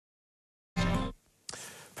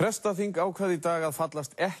Prestaþing ákvað í dag að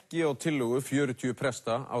fallast ekki á tillögu 40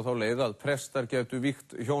 presta á þá leið að prestar gætu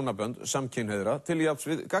vígt hjónabönd samkynhneigðra til jafns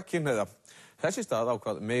við gagnkynhneigða. Þess í stað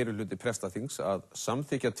ákvað meirihluti prestaþings að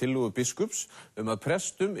samþykkja tillögu biskups að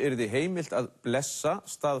prestum yrði heimilt að blessa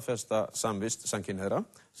staðfesta samvist samkynhneigðra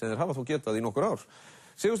sem þeir hafa þó getað í nokkur ár.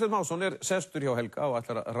 Sigursteinn Másson sestur hjá Helga og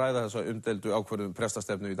ætlar að ræða þessa umdeildu ákvörðun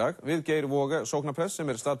prestastefnu í dag við Geir Waage sóknarprest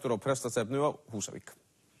sem staddur á prestastefnu á Húsavík.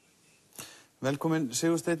 Velkomin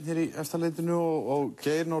Sigursteinn hér í efstaleitinu og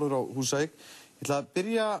Geir norður á Húsavík. Ég ætla að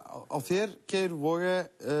byrja á þér, Geir Waage.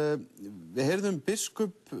 Við heyrðum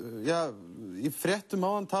biskup í fréttum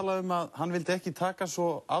áðan tala að hann vildi ekki taka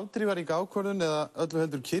svo afdrifaríka ákvörðun eða öllu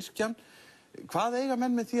heldur kirkjan. Hvað eiga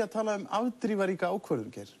menn með því að tala afdrifaríka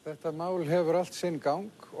ákvörðun, Geir? Þetta mál hefur allt sinn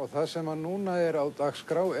gang og það sem núna á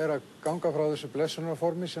dagskrá að ganga frá þessu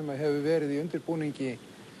blessunarformi sem hefur verið í undirbúningi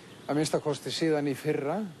að minnstakosti síðan í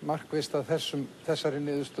fyrra, markvisst að þessari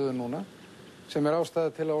niðurstöðu núna, sem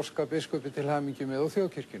ástæða til að óska biskupi til hamingju með og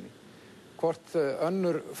þjóðkirkjunni. Hvort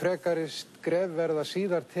önnur frekari skref verða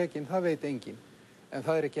síðar tekin, það veit enginn. En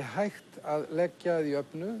það ekki hægt að leggja því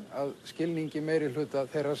öfnu að skilningi meirihluta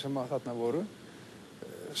þeirra sem þarna voru,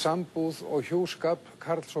 sambúð og hjúskap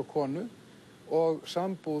karls og konu og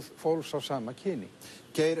sambúð fólks á sama kyni.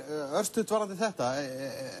 Geir, örstutt varðandi þetta,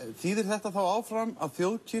 þýðir þetta þá áfram að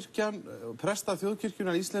þjóðkirkjan, prestar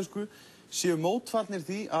þjóðkirkjunar íslensku séu mótfallnir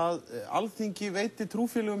því að Alþingi veiti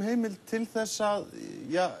trúfélögum heimild til þess að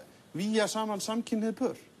vígja saman samkynhneigð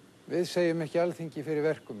pör? Við segjum ekki Alþingi fyrir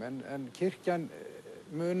verkum, en kirkjan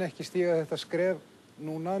mun ekki stíga þetta skref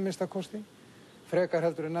núna að minnstakosti. Frekar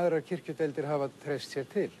heldur en aðrar kirkjudeildir hafa treyst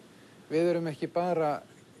sér til. Við erum ekki bara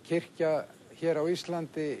kirkja hér á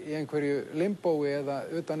Íslandi í einhverju limbói eða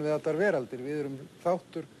utan við allar veraldir. Við erum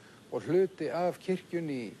þáttur og hluti af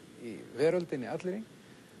kirkjunni í veröldinni allri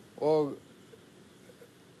og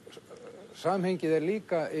samhengið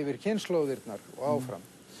líka yfir kynslóðirnar og áfram.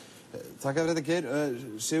 Takk fyrir þetta, Geir.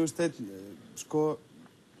 Sigursteinn,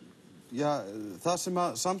 það sem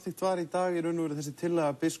samþykkt var í dag í raun og veru þessi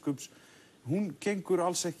tillaga biskups, hún gengur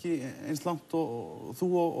alls ekki eins langt og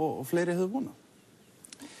þú og fleiri hefðu vonað.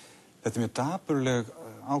 Þetta mjög dapurleg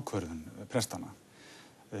ákvörðun prestana.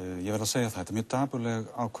 Ég verð að segja það, þetta mjög dapurleg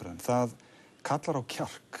ákvörðun. Það kallar á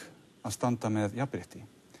kjark að standa með jafnrétti.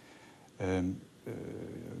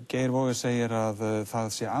 Geir Waage segir að það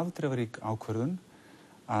sé afdrifarík ákvörðun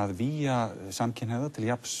að vígja samkynhneigða til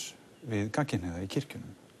jafns við gagnkynhneigða í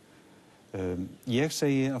kirkjunum. Ég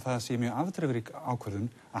segi að það sé mjög afdrifarík ákvörðun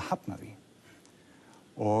að hafna því.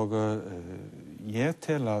 Og ég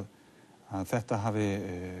tel að þetta hafi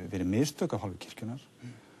verið mistök af hálfu kirkjunar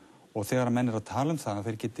og þegar að menn að tala það að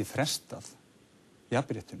þeir geti frestað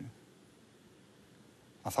jafnréttinu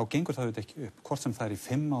að þá gengur það auðvitað ekki upp, hvort sem það í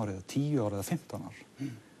 5 ár eða 10 ár eða 15 ár.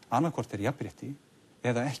 Annarkvort jafnrétti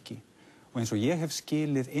eða ekki. Og eins og ég hef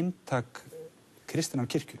skilið inntak kristinnar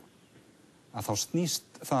kirkju að þá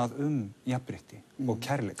snýst það jafnrétti og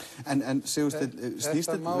kærleik. En Sigursteinn,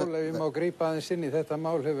 þetta mál, ef ég má grípa aðeins inn í, þetta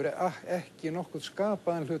mál hefur ekki nokkuð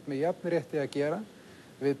skapaðan hlut með jafnrétti að gera.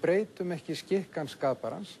 Við breytum ekki skikkan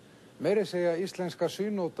skaparans. Meira segja íslenska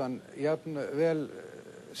synótan jafn vel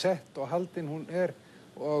sett og haldin hún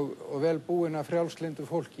og vel búin af frjálslyndu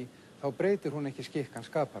fólki, þá breytir hún ekki skikkan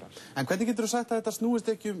skaparans. En hvernig getur þú sagt að þetta snúist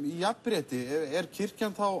ekki jafnrétti?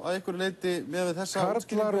 Kirkjan þá að einhverju leyti með þessa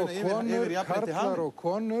útskýringu yfir jafnrétti hann? Karlar og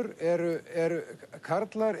konur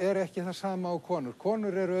karlar ekki það sama á konur.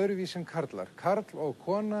 Konur öðruvís en karlar. Karl og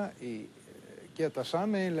kona geta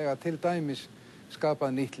sameiginlega til dæmis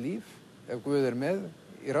skapað nýtt líf, ef Guð með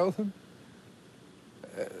í ráðum.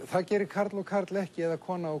 Það gerir karl og karl ekki eða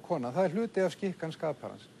kona og kona. Það hluti af skikkan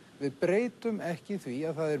skaparans. Við breytum ekki því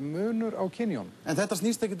að það munur á kynjón. En þetta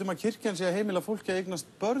snýst ekki að kirkjan sé að heimila fólki að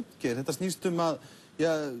eignast börn, Geir. Þetta snýst að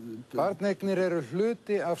barneignir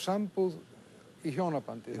hluti af sambúð í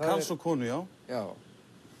hjónabandi. Karls og konu, já. Já.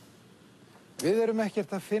 Við erum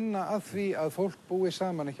ekkert að finna að því að fólk búi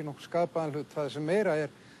saman, ekki nokkuð skapaðan hlut. Það sem meira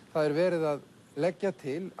það verið að leggja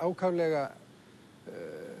til ákaflega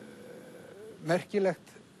merkilegt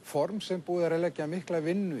form sem búið að leggja mikla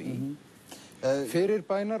vinnu í.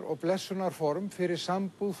 Fyrirbænar og blessunarform fyrir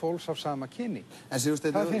sambúð fólks af sama kyni.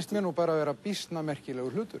 Það finnst mér nú bara að vera býsna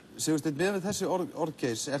merkilegur hlutur. Sigursteinn, með þessi orð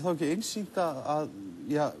Geirs, þá ekki einsýnt að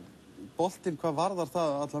boltinn hvað varðar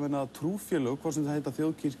það allavega trúfélög, hvort sem það heita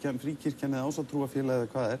þjóðkirkjan, fríkirkjan eða ásatrúarfélag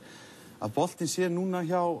eða hvað að boltinn sé núna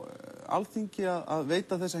hjá Alþingi að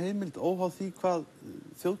veita þessa heimild óháð því hvað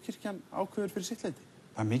þjóðkirkjan ákveður fyrir sitt leyti?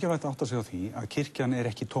 Það mikilvægt að átta sig á því að kirkjan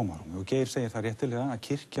ekki í tómarúmi og Geir segir það réttilega að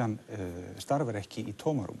kirkjan starfar ekki í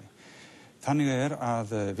tómarúmi. Þannig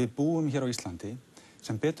að við búum hér á Íslandi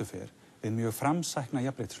sem betur fer við mjög framsækna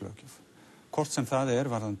jafnréttislöggjöf. Hvort sem það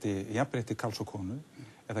varðandi jafnrétti karls og konu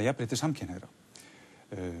eða jafnrétti samkynhneigðra.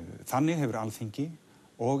 Þannig hefur Alþingi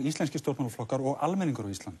og íslenskir stjórnmálaflokkar og almenningur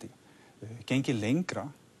á Íslandi gengið lengra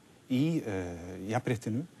í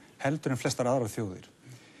jafnréttinu heldur en flestar aðrar þjóðir.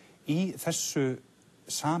 Í þessu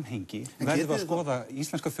samhengi verðum við að skoða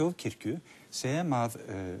íslenska þjóðkirkju sem að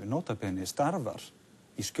nota bene starfar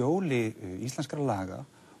í skjóli íslenskra laga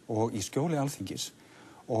og í skjóli Alþingis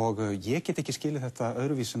og ég get ekki skilið þetta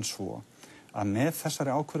öðruvís en svo að með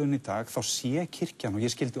þessari ákvörðun í dag þá sé kirkjan, og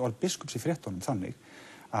ég skildi orð biskups í fréttunum þannig,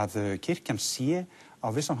 að kirkjan sé á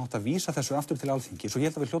vissan hátt að vísa þessu aftur til Alþingis og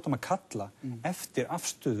ég held að við hljótum að kalla eftir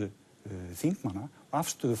afstöðu þingmanna og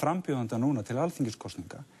afstöðu frambjóðanda núna til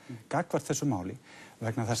alþingiskosninga gagnvart þessu máli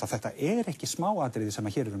vegna þess að þetta ekki smáatriði sem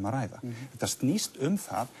að hér að ræða. Þetta snýst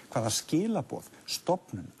það hvaða skilaboð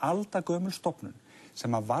stofnun, aldagömul stofnun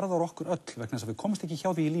sem að varðar okkur öll vegna þess að við komumst ekki hjá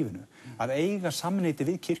því í lífinu að eiga samneyti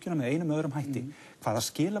við kirkjuna með einum öðrum hætti hvaða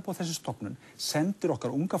skilaboð þessi stofnun sendir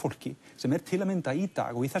okkar unga fólki sem til að mynda í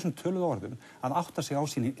dag og í þessum töluðu orðum að átta sig á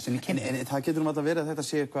sinni kynni. En það getur alltaf verið að þetta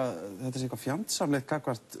sé eitthvað fjandsamlegt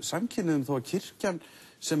gagnvart samkynhneigðum þó að kirkjan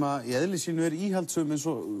sem að í eðli sínu íhaldsöm eins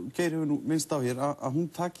og Geir hefur nú minnst á hér að hún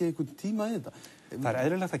taki einhvern tíma í þetta. Það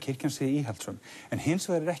eðlilegt að kirkjan sé íhaldsöm, en hins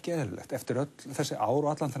vegar ekki eðlilegt eftir öll þessi ár og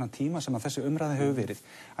allan þennan tíma sem að þessi umræða hefur verið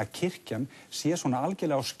að kirkjan sé svona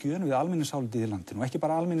algjörlega á skjön við almenningsálitið í landinu og ekki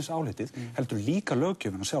bara almenningsálitið, heldur líka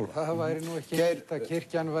löggjöfina sjálfa. Það væri nú ekki neitt að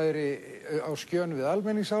kirkjan væri á skjön við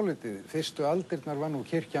almenningsálitið. Fyrstu aldirnar var nú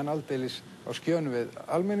kirkjan aldeilis á skjön við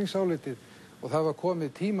almenningsálitið og það var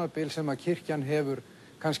komið tímabil sem að kirkjan hefur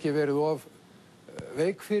kannski verið of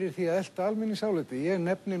veik fyrir því að elta almenningsálitið. Ég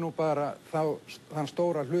nefni nú bara þann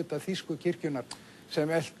stóra hluta þýsku kirkjunar sem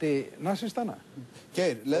elti nasistana.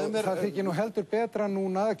 Geir, leiðu mér... Það þykir nú heldur betra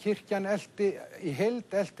núna að kirkjan í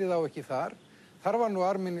heild elti þá ekki þar. Þar var nú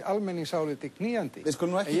almenningsálitið knýjandi. Við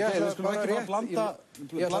skulum nú ekki, Geir, við skulum ekki blanda...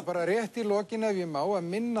 Ég ætla bara rétt í lokin ef ég má að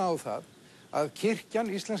minna á það að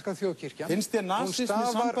kirkjan, íslenska þjóðkirkjan... Finnst þér nasismi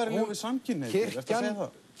sambærilegur við samkynhneigð?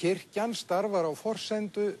 Kirkjan starfar á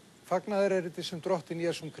forsendu fagnaðarerindi sem drottin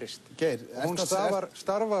Jesúm Krist. Geir, hún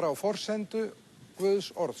starfar á forsendu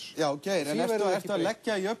Guðs orðs. Já, Geir, en ertu að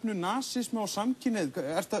leggja jöfnu nasismi og samkynhneigð?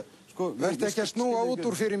 Vertu ekki að snúa út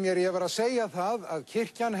úr fyrir mér. Ég var að segja það að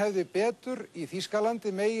kirkjan hefði betur í Þýskalandi,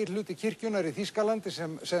 meiri hluti kirkjunar í Þýskalandi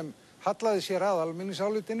sem hallaði sér að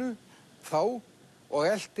almenningsálitinu þá og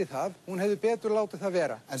elti það, hún hefði betur látið það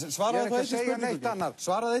vera. Svaraðu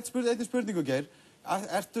einni spurningu, Geir.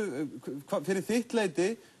 Ertu, fyrir þitt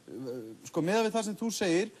leyti, miðað við það sem þú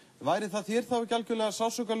segir, væri það þér þá ekki algjörlega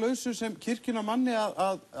sársaukalausu sem kirkjuna manni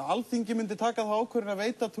að Alþingi myndi taka þá ákvörðun að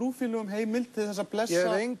veita trúfélögum heimild til þess að blessa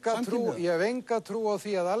samkynhneigða? Ég hef enga trú á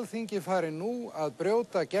því að Alþingi fari nú að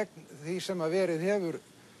brjóta gegn því sem að verið hefur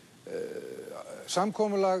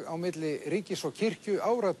samkomulag á milli ríkis og kirkju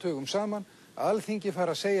áratugum saman, að Alþingi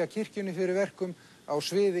fari að segja kirkjunni fyrir verkum á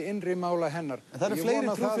sviði innri mála hennar. En það eru fleiri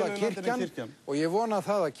trúfélög en kirkjan. Og ég vona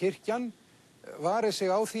það að kirkjan vari sig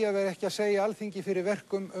á því að vera ekki að segja Alþingi fyrir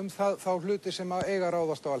verkum þá hluti sem eiga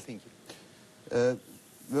ráðast á Alþingi.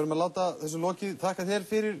 Við verum að láta þessu lokið. Þakka þér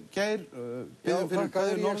fyrir, Geir. Biðjum fyrir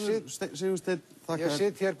kveðjur norður. Sigursteinn, þakka þér. Ég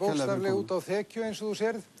sitt hér bókstaflega út á þekju eins og þú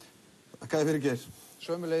sérð. Þakka þér fyrir, Geir.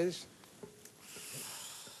 Sömuleiðis.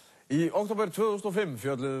 Í október 2005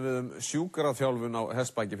 fjölluðum við sjúkraþjálfun á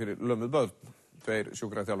hestbaki fyrir lömuð börn. Tveir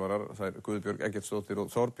sjúkraþjálfarar, þær Guðbjörg Eggertsdóttir og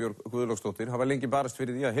Þorbjörg Guðlaugsdóttir, hafa lengi barist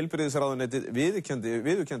fyrir því að heilbrigðisráðuneytið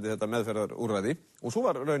viðurkenndi þetta meðferðarúrræði og svo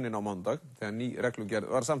var raunin á mánudag þegar ný reglugerð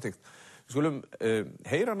var samþykkt. Við skulum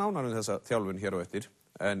heyra nánar þessa þjálfun hér á eftir,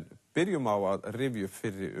 en byrjum á að rifja upp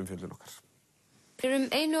fyrri umfjöllun okkar. Fyrir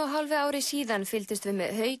 1,5 ári síðan fylgdust við með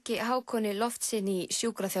Hauki Hákoni Loftssyni í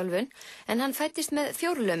sjúkraþjálfun, en hann fæddist með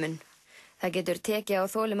fjórlömun. Það getur tekið á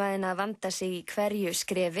þolinmæðina að vanda sig í hverju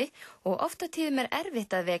skrefi og oft á tíðum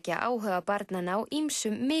erfitt að vekja áhuga barnanna á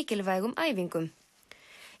ýmsum mikilvægum æfingum.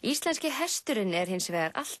 Íslenski hesturinn hins vegar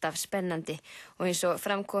alltaf spennandi og eins og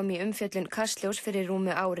framkom í umfjöllun Kastljós fyrir rúmu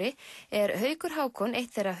ári Haukur Hákon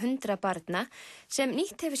eitt þeirra 100 barna sem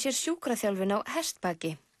nýtt hefur sér sjúkraþjálfun á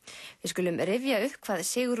hestbaki. Við skulum rifja upp hvað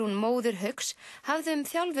Sigrún móðir Hauks hafði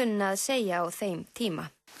þjálfunina að segja á þeim tíma.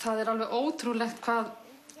 Það alveg ótrúlegt hvað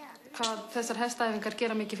þessar hestæfingar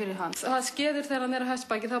gera mikið fyrir hann. Það skeður þegar hann á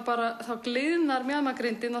hestbaki, þá gliðnar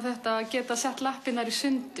mjadmagrindin og þetta geta sett lappirnar í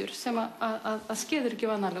sundur sem að skeður ekki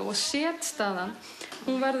vanalega og setstaðan,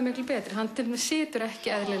 hún verður miklu betri. Hann til og með situr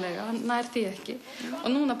ekki eðlilega, hann nær því ekki og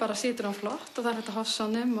núna bara situr hann flott og það hægt að hossa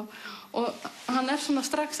honum og hann svona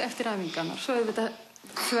strax eftir æfingarnar. Svo þetta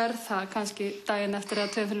þverr það kannski daginn eftir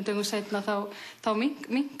eða 2-3 dögum seinna þá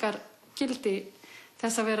minnkar gildi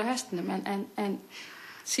þess að vera á hestinum en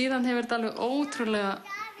síðan hefur þetta alveg ótrúlega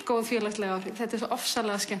góð félagslega áhrif. Þetta svo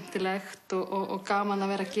ofsalega skemmtilegt og gaman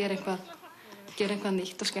að vera að gera eitthvað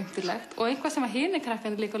nýtt og skemmtilegt og eitthvað sem að hinir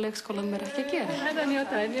krakkarnir líka á leikskólanum ekki að gera. Þetta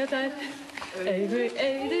njótaðir.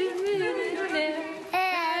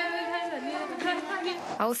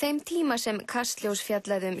 Á þeim tíma sem Kastljós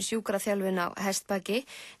fjallaði sjúkraþjálfun á hestbaki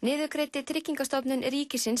niðurgreiddi Tryggingastofnun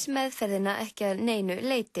ríkisins meðferðina ekki að neinu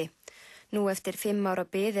leyti. Nú eftir 5 ára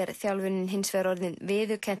bið þjálfunin hins vegar orðin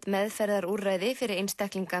viðurkennt meðferðarúrræði fyrir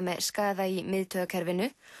einstaklinga með skaða í miðtaugakerfinu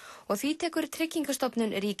og því tekur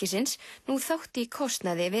Tryggingastofnun ríkisins nú þátt í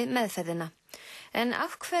kostnaði við meðferðina. En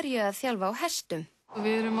af hverju að þjálfa á hestum?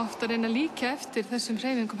 Við erum ofta að reyna að líka eftir þessum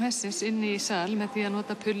hreyfingum hestsins inni í sal með því að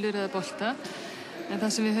nota pullur eða bolta. En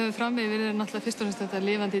það sem við höfum fram yfir náttúrulega fyrst og fremst þetta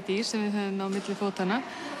lifandi dýr sem við höfum á milli fótanna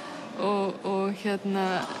og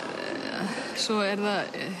svo það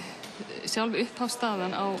sjálf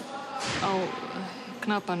upphástaðan á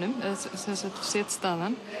knapanum, eða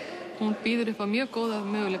setstaðan, hún býður upp á mjög góða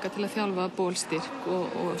möguleika til að þjálfa bólstyrk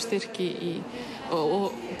og styrki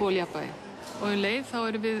og bóljafnvægi. Og leið þá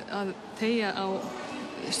erum við að teygja á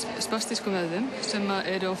spastískum vöðvum sem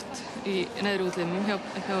eru oft í neðri útlimum hjá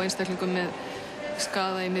einstaklingum með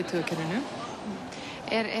skaða í miðtaugakerfinu.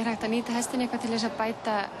 Er hægt að nýta hestin eitthvað til þess að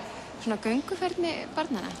bæta svona göngufærni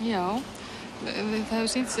barnanna? Já. Það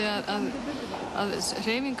hefur sýnt sig að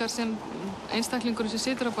hreyfingar sem einstaklingurinn sem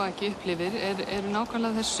situr á baki upplifir eru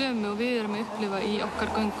nákvæmlega þær sömu og við erum að upplifa í okkar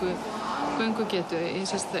göngugetu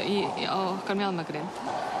á okkar mjaðmagrind.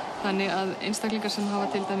 Þannig að einstaklingar sem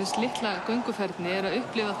hafa til dæmis litla gönguferðni eru að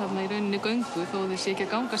upplifa þarna í rauninni göngu þó þeir sé ekki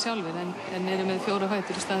að ganga sjálfir en eru með 4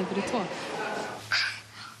 fætur í staðinn fyrir 2.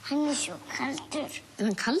 Hann svo kaldur. Er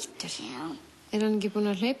hann kaldur? Já. Er hann ekki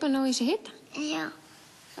búinn að hlaupa ná í sig hita? Já.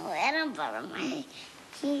 Þá hann bara með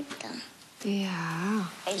hita. Já.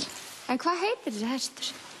 En hvað heitir þessi hestur?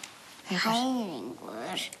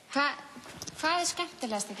 Hæringur. Hvað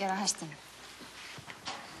skemmtilegast að gera á hestinum?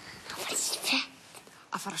 Að fara sprett.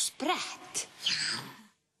 Að fara sprett? Já.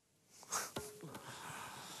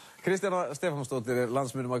 Kristjana Stefánsdóttir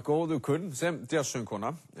landsmönnum að góðu kunn sem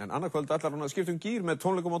jazzsöngkona en annað kvöld ætlar hún að skipta gír með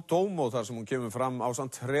tónleikum á Dómó þar sem hún kemur fram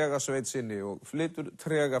ásamt tregasveit sinni og flytur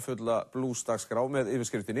tregafulla blúsdagskrá með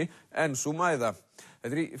yfirskriftinni En sú mæða.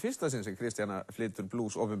 Þetta í fyrsta sinn sem Kristjana flytur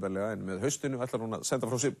blús opinberlega en með haustinu ætlar hún að senda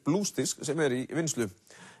frá sér blúsdisk sem í vinnslu.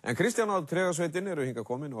 En Kristjana og tregasveitin eru hingað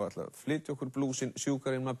komin og ætlar að flytja okkur blúsin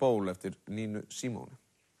Sjúkarinn með ból eftir Nínu Símónu.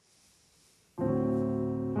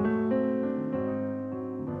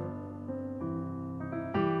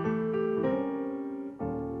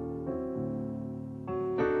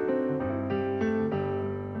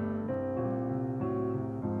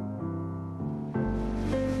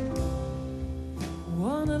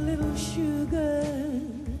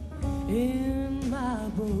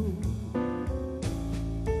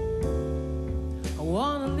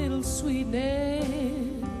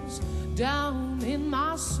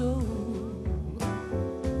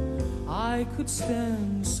 Could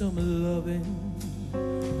stand some loving,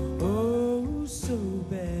 oh so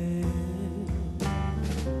bad.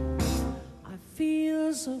 I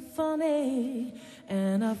feel so funny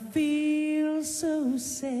and I feel so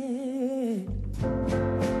sad.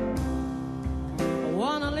 I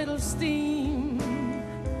want a little steam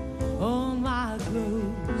on my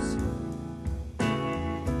clothes.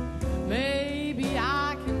 Maybe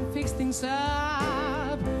I can fix things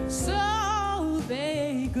up so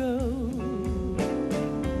they go.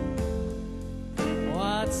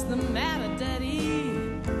 What's the matter, Daddy?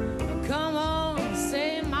 Come on,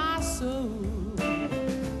 save my soul.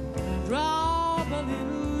 Drop a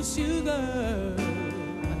little sugar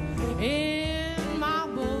in my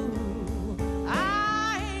bowl.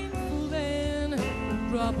 I ain't fooling.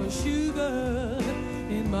 Drop a sugar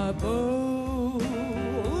in my bowl.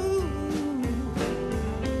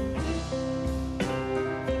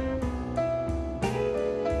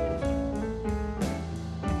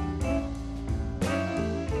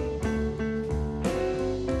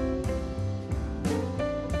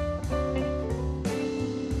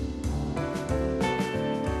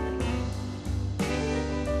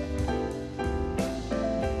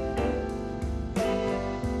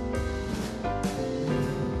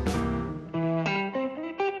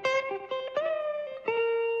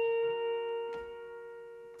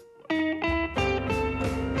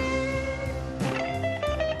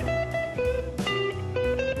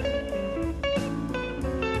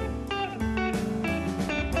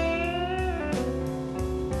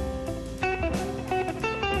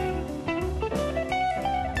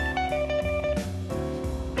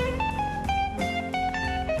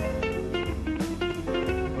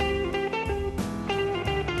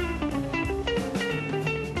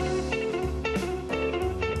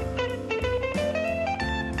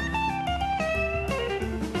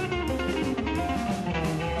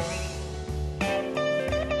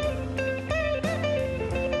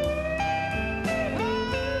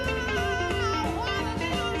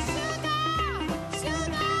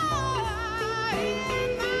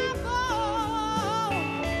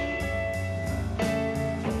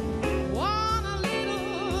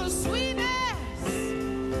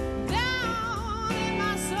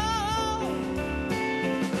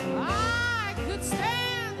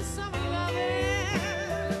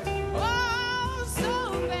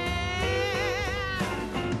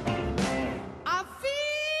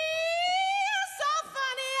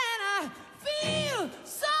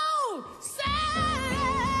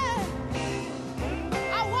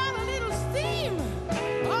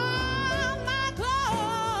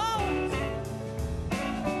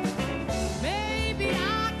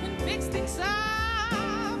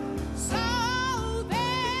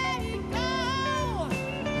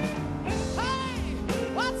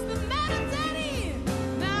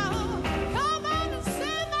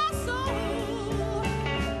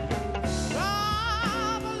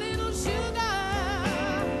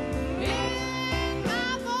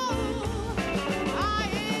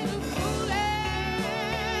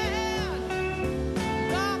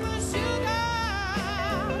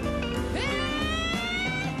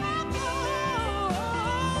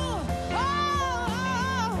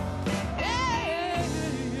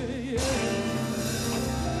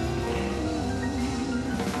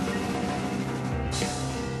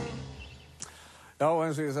 Já,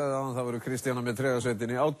 eins og ég sagði áðan, það verður Kristjana með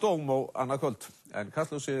tregasveitinni á Dómó annað kvöld. En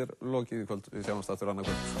Kastljósi lokið í kvöld. Við sjáumst aftur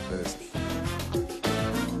annað kvöld. Verið sæl.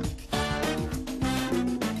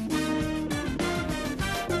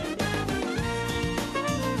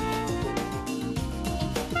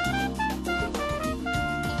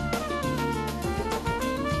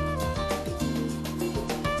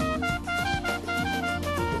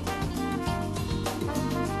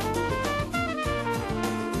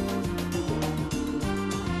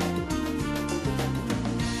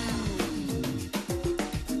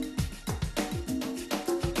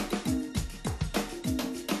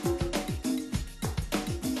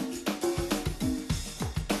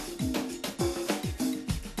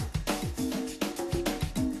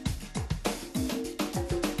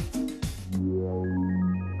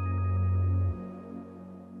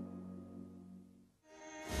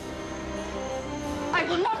 I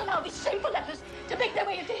will not allow these shameful letters to make their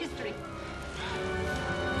way into history.